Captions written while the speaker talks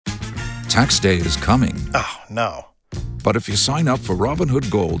Tax day is coming. Oh, no. But if you sign up for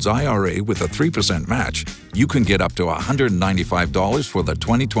Robinhood Gold's IRA with a 3% match, you can get up to $195 for the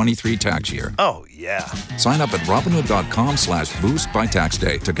 2023 tax year. Oh, yeah. Sign up at Robinhood.com/boost by tax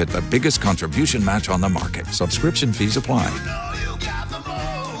day to get the biggest contribution match on the market. Subscription fees apply.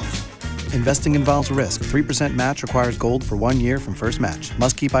 Investing involves risk. 3% match requires gold for 1 year from first match.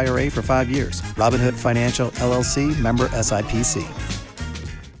 Must keep IRA for 5 years. Robinhood Financial, LLC, member SIPC.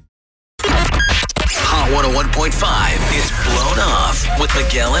 Hot 101.5 is Blown Off with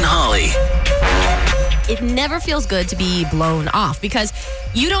Miguel and Holly. It never feels good to be blown off because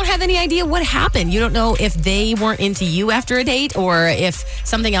you don't have any idea what happened. You don't know if they weren't into you after a date or if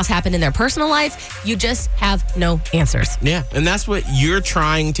something else happened in their personal life. You just have no answers. Yeah, and that's what you're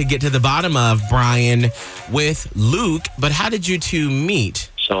trying to get to the bottom of, Bryan, with Luke. But how did you two meet?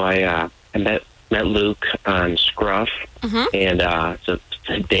 So I met Luke on Scruff, and it's a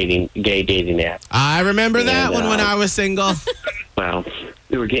gay dating app. I remember that one when I was single. Well,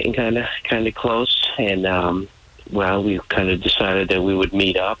 we were getting kind of close, and we kind of decided that we would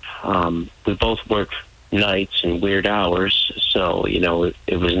meet up. We both work nights and weird hours, so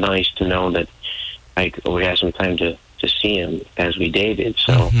it was nice to know that we had some time to see him as we dated.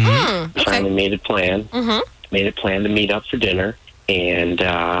 So we finally made a plan. Made a plan to meet up for dinner, and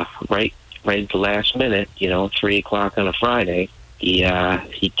right at the last minute, 3 o'clock on a Friday, he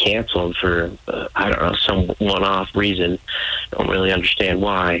canceled for some one-off reason. Don't really understand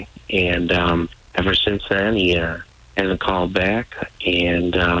why. And ever since then, he hasn't called back,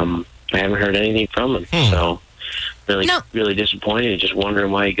 and I haven't heard anything from him. So really disappointed. Just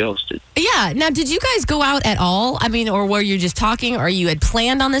wondering why he ghosted. Yeah. Now, did you guys go out at all? I mean, or were you just talking, or you had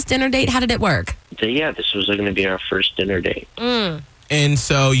planned on this dinner date? How did it work? Yeah, this was going to be our first dinner date. And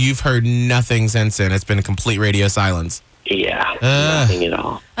so you've heard nothing since then. It's been a complete radio silence. Yeah, nothing at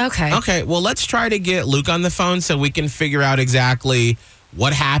all. Okay, well, let's try to get Luke on the phone so we can figure out exactly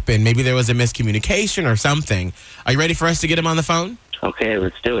what happened. Maybe there was a miscommunication or something. Are you ready for us to get him on the phone? Okay,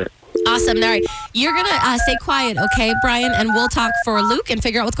 let's do it. Awesome. All right. You're going to stay quiet, okay, Bryan? And we'll talk for Luke and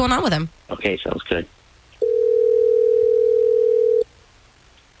figure out what's going on with him. Okay, sounds good.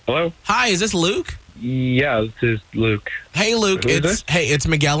 Hello? Hi, is this Luke? Yeah, this is Luke. Hey, Luke. Who is this? It's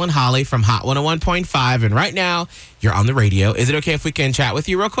Miguel and Holly from Hot 101.5, and right now you're on the radio. Is it okay if we can chat with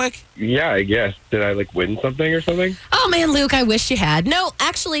you real quick? Yeah, I guess. Did I win something or something? Oh, man, Luke, I wish you had. No,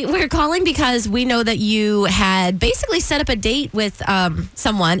 actually, we're calling because we know that you had basically set up a date with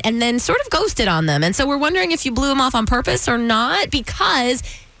someone and then sort of ghosted on them. And so we're wondering if you blew him off on purpose or not because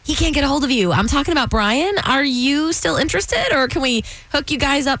he can't get a hold of you. I'm talking about Bryan. Are you still interested, or can we hook you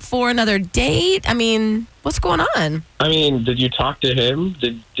guys up for another date? I mean, what's going on? I mean, did you talk to him?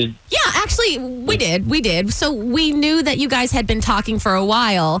 Did? Yeah, actually, we did. So we knew that you guys had been talking for a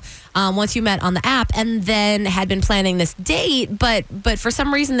while once you met on the app, and then had been planning this date. But for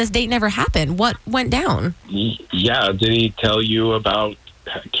some reason, this date never happened. What went down? Yeah, did he tell you about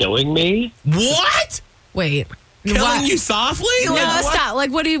killing me? What? Wait. Killing you softly? No, stop.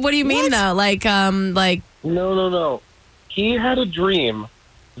 What do you mean though? No. He had a dream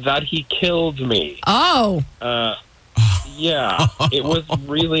that he killed me. Oh. Yeah. It was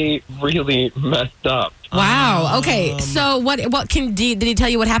really, really messed up. Wow. Okay. So did he tell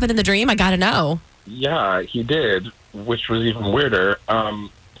you what happened in the dream? I gotta know. Yeah, he did, which was even weirder.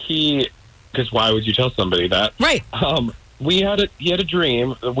 Because why would you tell somebody that? Right. He had a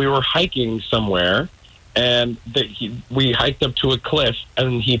dream that we were hiking somewhere, and we hiked up to a cliff,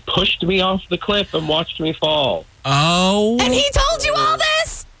 and he pushed me off the cliff and watched me fall. Oh. And he told you all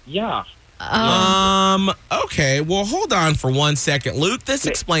this? Yeah. Okay, well, hold on for 1 second. Luke, this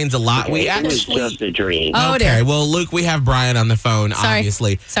explains a lot. Okay, it was just a dream. Oh, okay, dear. well, Luke, we have Bryan on the phone,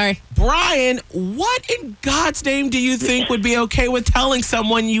 obviously. Sorry. Bryan, what in God's name do you think would be okay with telling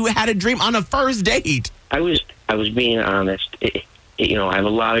someone you had a dream on a first date? I was being honest. I have a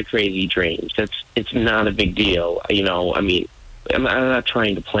lot of crazy dreams. It's not a big deal. I mean, I'm not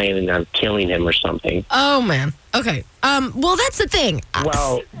trying to plan on killing him or something. Oh, man. Okay. Well, that's the thing.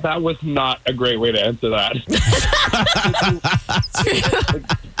 Well, that was not a great way to answer that.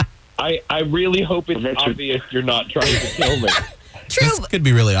 I really hope it's obvious you're not trying to kill me. True. This could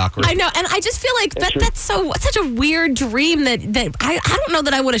be really awkward. I know, and I just feel like that's such a weird dream that I don't know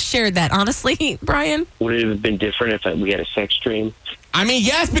that I would have shared that, honestly, Bryan. Would it have been different if we had a sex dream? I mean,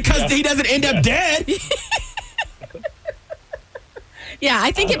 yes, because he doesn't end up dead. Yeah,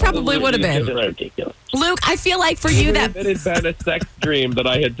 I think it probably would have been. Ridiculous. Luke, I feel like for you that... If it had been a sex dream that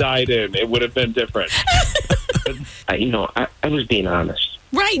I had died in, it would have been different. I was being honest.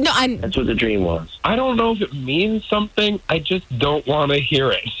 Right. No, That's what the dream was. I don't know if it means something. I just don't want to hear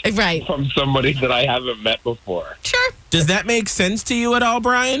it Right. from somebody that I haven't met before. Sure. Does that make sense to you at all,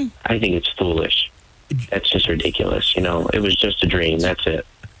 Bryan? I think it's foolish. That's just ridiculous. It was just a dream. That's it.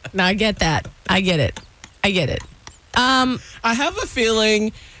 No, I get that. I get it. I have a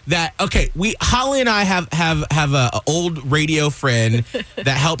feeling that Holly and I have a old radio friend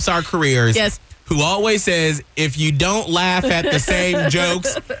that helps our careers. Yes. Who always says, if you don't laugh at the same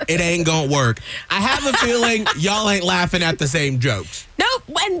jokes, it ain't gonna work. I have a feeling y'all ain't laughing at the same jokes. Nope,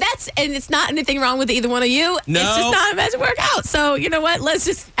 and it's not anything wrong with either one of you. No. It's just not meant to work out. So you know what? Let's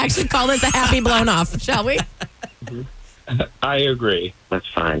just actually call this a happy blown off, shall we? I agree. That's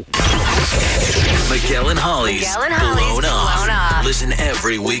fine. Miguel and Holly's Blown Off. Listen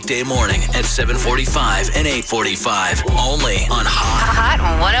every weekday morning at 7:45 and 8:45. Only on Hot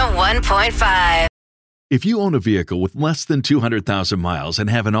 101.5. If you own a vehicle with less than 200,000 miles and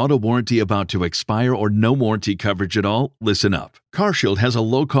have an auto warranty about to expire or no warranty coverage at all, listen up. CarShield has a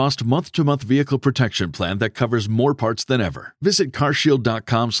low-cost month-to-month vehicle protection plan that covers more parts than ever. Visit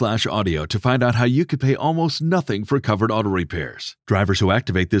carshield.com/audio to find out how you could pay almost nothing for covered auto repairs. Drivers who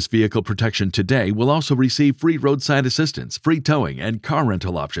activate this vehicle protection today will also receive free roadside assistance, free towing, and car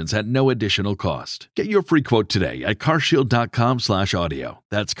rental options at no additional cost. Get your free quote today at carshield.com/audio.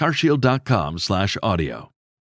 That's carshield.com/audio.